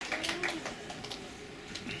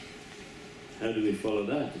How do we follow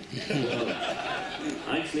that? Well,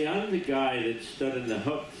 actually, I'm the guy that stood in the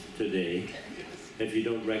hut today, if you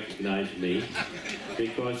don't recognize me,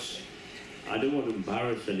 because I don't want to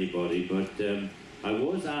embarrass anybody, but I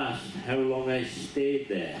was asked how long I stayed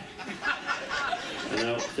there. And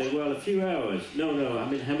I said, well, a few hours. No, I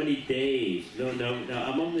mean, how many days? No,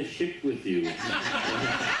 I'm on the ship with you.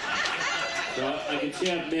 So I can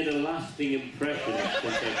see I've made a lasting impression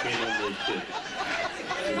since I came on this ship.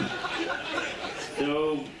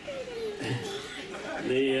 So,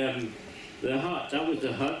 the hut, that was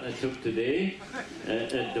the hut I took today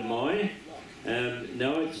at Des Moines.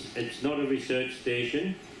 No, it's not a research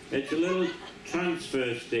station. It's a little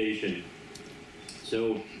transfer station.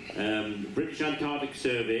 So, British Antarctic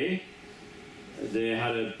Survey, they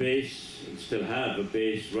had a base, still have a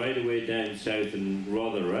base right away down south in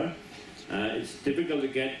Rothera. It's difficult to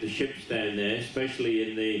get the ships down there, especially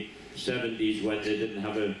in the 70s when they didn't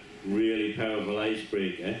have a really powerful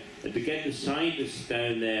icebreaker. And to get the scientists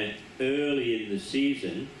down there early in the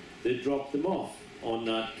season, they dropped them off on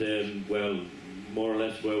that, well, more or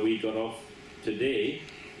less where we got off today,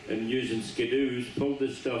 and using skidoos, pulled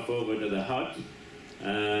the stuff over to the hut,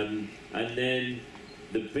 and then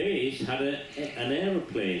the base had an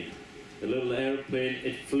aeroplane, a little aeroplane.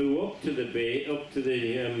 It flew up to the bay, up to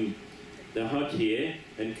the hut here,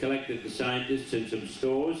 and collected the scientists and some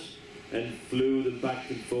stores, and flew them back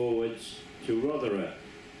and forwards to Rothera.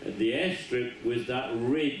 And the airstrip was that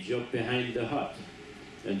ridge up behind the hut.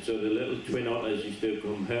 And so the little twin otters used to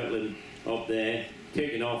come hurtling up there.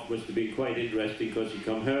 Taking off must have been quite interesting, because you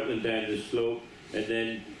come hurtling down the slope and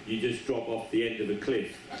then you just drop off the end of a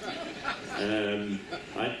cliff.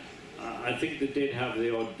 I think they did have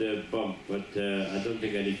the odd bump, but I don't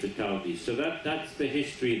think any fatalities. So that's the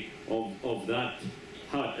history of that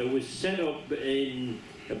hut. It was set up in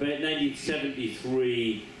about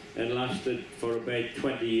 1973 and lasted for about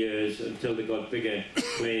 20 years until they got bigger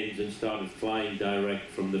planes and started flying direct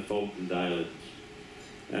from the Falkland Islands.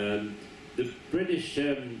 The British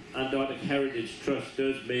Antarctic Heritage Trust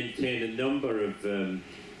does maintain a number of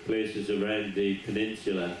places around the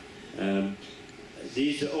peninsula.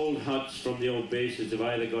 These old huts from the old bases have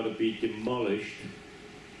either got to be demolished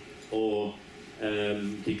or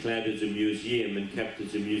declared as a museum and kept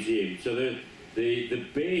as a museum. So the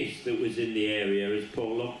base that was in the area is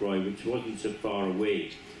Port Lockroy, which wasn't so far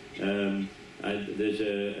away. And there's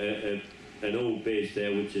an old base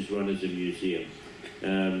there which is run as a museum.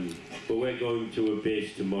 But we're going to a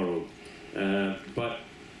base tomorrow. But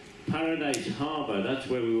Paradise Harbour, that's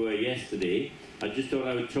where we were yesterday. I just thought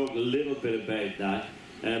I would talk a little bit about that.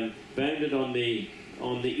 Bounded on the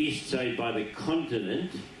east side by the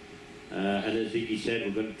continent, and as Iggy said,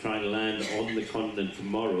 we're going to try and land on the continent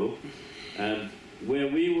tomorrow. Where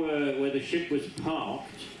the ship was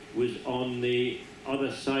parked was on the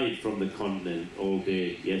other side from the continent all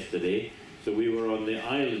day yesterday. So we were on the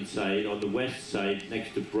island side, on the west side,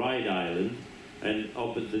 next to Bride Island, and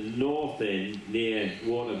up at the north end near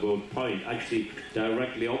Waterboat Point, actually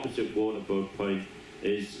directly opposite Waterboat Point,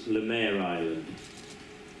 is Lemaire Island.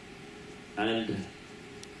 And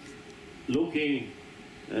looking,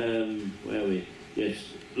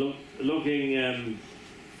 looking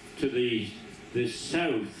to the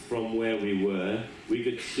south from where we were, we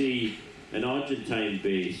could see an Argentine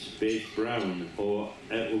base, Base Brown, or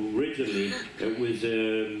originally it was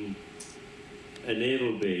a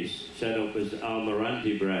naval base set up as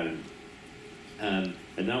Almirante Brown, and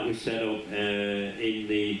that was set up in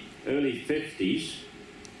the early 50s,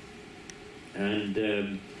 and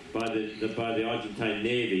by the Argentine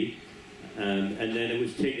Navy, and then it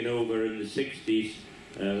was taken over in the 60s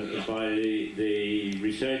by the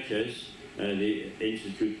researchers. The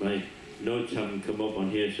Institute, my notes haven't come up on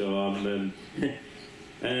here, so I'm.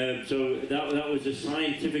 So that was a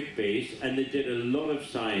scientific base, and they did a lot of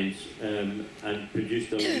science and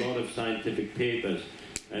produced a lot of scientific papers.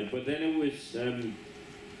 But then it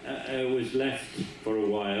was left for a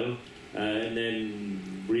while, and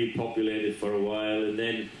then repopulated for a while, and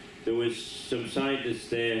then there was some scientists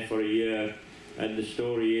there for a year, and the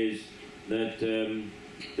story is that the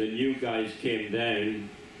new guys came down,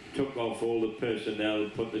 took off all the personnel,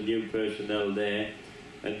 put the new personnel there,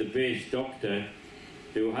 and the base doctor,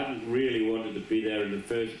 who hadn't really wanted to be there in the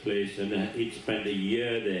first place, and he'd spent a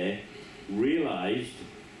year there, realised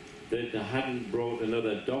that they hadn't brought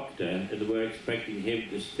another doctor, and they were expecting him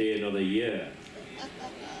to stay another year.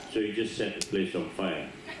 So he just set the place on fire.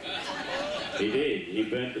 He did. He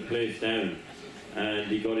burnt the place down,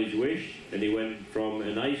 and he got his wish, and he went from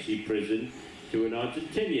an icy prison to an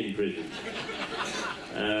Argentinian prison.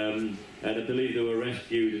 and I believe they were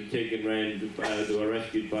rescued and taken round. They were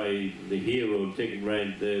rescued by the Hero and taken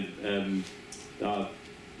round the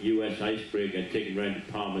US icebreaker and taken round to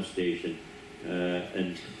Palmer Station.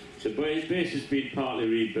 And the base has been partly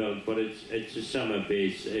rebuilt, but it's a summer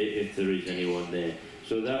base if there is anyone there.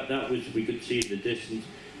 So that was, we could see in the distance.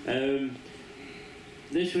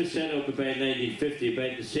 This was set up about 1950,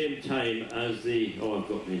 about the same time as the, I've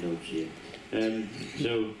got my notes here.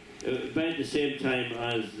 So about the same time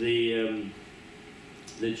as the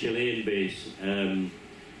Chilean base,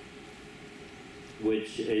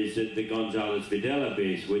 which is at the Gonzales Videla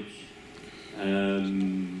base, which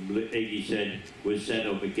Iggy said was set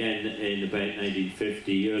up again in about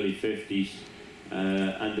 1950, early 50s,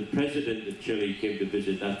 and the president of Chile came to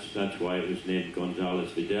visit. That's why it was named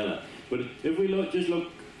Gonzales Videla. But if we just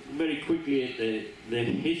look very quickly at the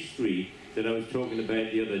history that I was talking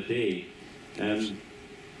about the other day,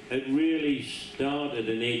 it really started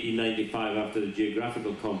in 1895 after the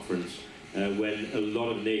Geographical Conference, when a lot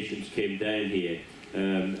of nations came down here,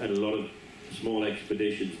 and a lot of small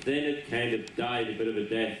expeditions. Then it kind of died a bit of a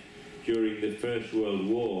death during the First World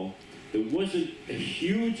War. There wasn't a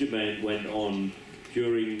huge amount went on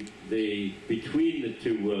between the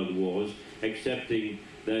two world wars, excepting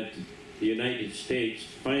that the United States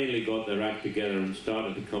finally got their act together and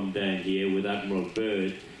started to come down here with Admiral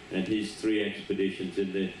Byrd and his 3 expeditions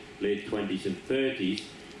in the late 20s and 30s.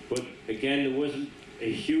 But again, there wasn't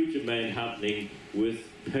a huge amount happening with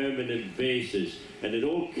permanent bases, and it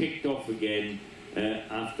all kicked off again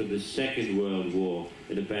after the Second World War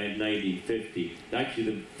in about 1950. Actually,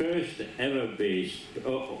 the first ever base,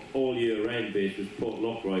 all year round base, was Port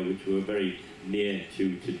Lockroy, which we're very near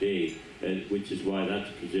to today, which is why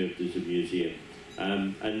that's preserved as a museum.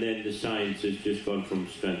 And then the science has just gone from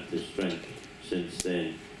strength to strength since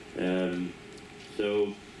then.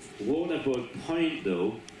 So Waterboard Point,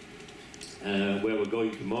 though, where we're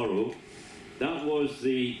going tomorrow, that was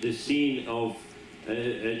the scene of,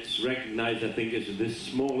 it's recognised, I think, as the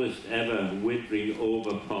smallest ever wintering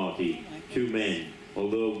over party, 2 men,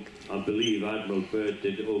 although I believe Admiral Byrd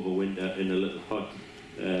did overwinter in a little hut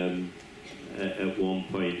at one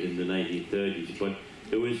point in the 1930s. But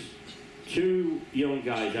there was 2 young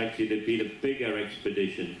guys, actually, that'd been a bigger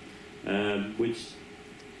expedition, which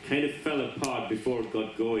kind of fell apart before it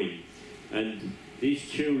got going. And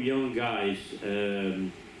these 2 young guys,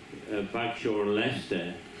 Bagshore and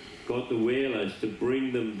Leicester, got the whalers to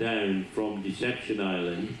bring them down from Deception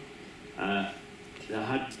Island. They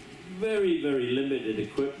had very, very limited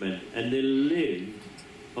equipment, and they lived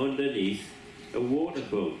underneath a water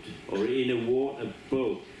boat, or in a water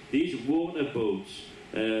boat. These water boats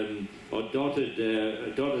are dotted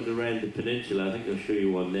around the peninsula. I think I'll show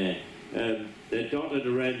you one there. They're dotted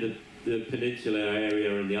around the peninsula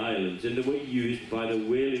area and the islands, and they were used by the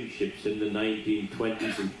whaling ships in the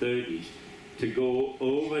 1920s and 30s to go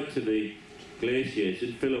over to the glaciers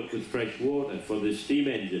and fill up with fresh water for the steam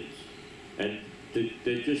engines. And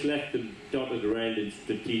they just left them dotted around in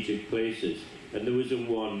strategic places. And there was a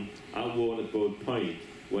one at Waterboard Point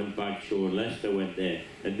when Bagshore and Leicester went there.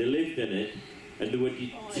 And they lived in it, and they were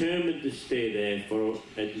determined to stay there for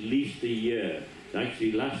at least a year. It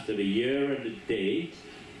actually lasted a year and a day,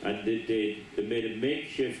 and they made a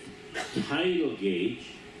makeshift tidal gauge,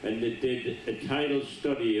 and they did a tidal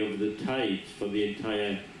study of the tides for the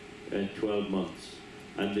entire 12 months.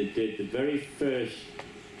 And they did the very first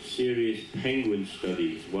serious penguin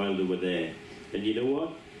studies while they were there. And you know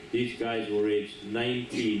what? These guys were aged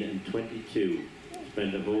 19 and 22,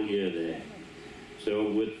 spent a whole year there.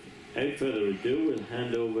 So without further ado, we'll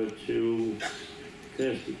hand over to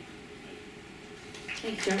Kirsty.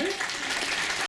 Thanks, Trevor.